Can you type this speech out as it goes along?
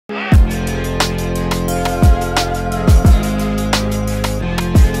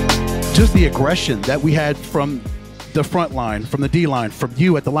just the aggression that we had from the front line, from the D line, from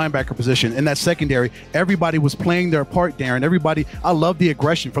you at the linebacker position, in that secondary. Everybody was playing their part, Darin. Everybody, I love the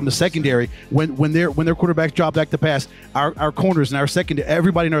aggression from the secondary when their quarterbacks dropped back to pass. Our corners and our secondary,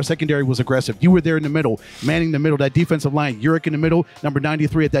 everybody in our secondary was aggressive. You were there in the middle, manning the middle, that defensive line. Uric in the middle, number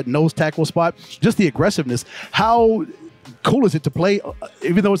 93 at that nose tackle spot. Just the aggressiveness. How cool is it to play,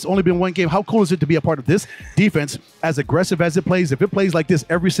 even though it's only been one game, how cool is it to be a part of this defense, as aggressive as it plays? If it plays like this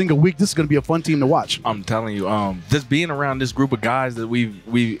every single week, this is going to be a fun team to watch. I'm telling you, just being around this group of guys that we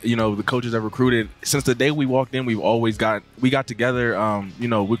the coaches have recruited since the day we walked in, we got together.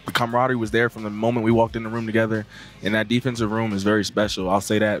 The camaraderie was there from the moment we walked in the room together, and that defensive room is very special. I'll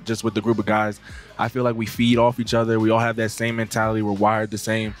say that, just with the group of guys, I feel like we feed off each other. We all have that same mentality. We're wired the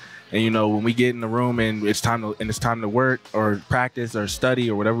same. And when we get in the room and it's time to work or practice or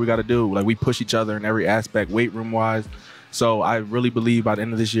study or whatever we got to do, like, we push each other in every aspect, weight room wise. So I really believe by the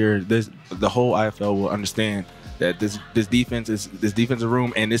end of this year, the whole IFL will understand that this defensive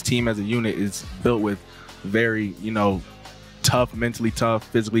room and this team as a unit is built with very tough, mentally tough,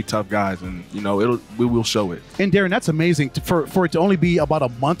 physically tough guys, and we will show it. And Darin, that's amazing for it to only be about a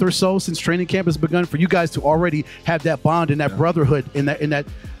month or so since training camp has begun, for you guys to already have that bond and that brotherhood and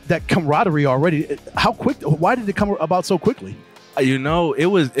that camaraderie already. How quick? Why did it come about so quickly? It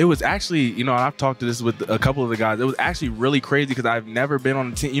was actually, I've talked to this with a couple of the guys. It was actually really crazy because I've never been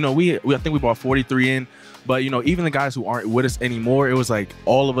on a team. I think we brought 43 in, but even the guys who aren't with us anymore, it was like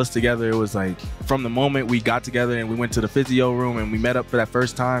all of us together. It was like from the moment we got together and we went to the physio room and we met up for that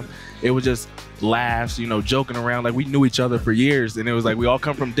first time, it was just laughs, joking around. Like, we knew each other for years, and it was like we all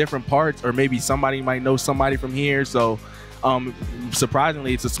come from different parts, or maybe somebody might know somebody from here. So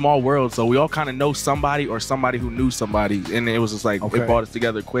surprisingly, it's a small world, so we all kind of know somebody or somebody who knew somebody, and it was just like, it brought us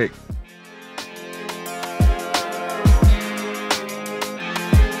together quick.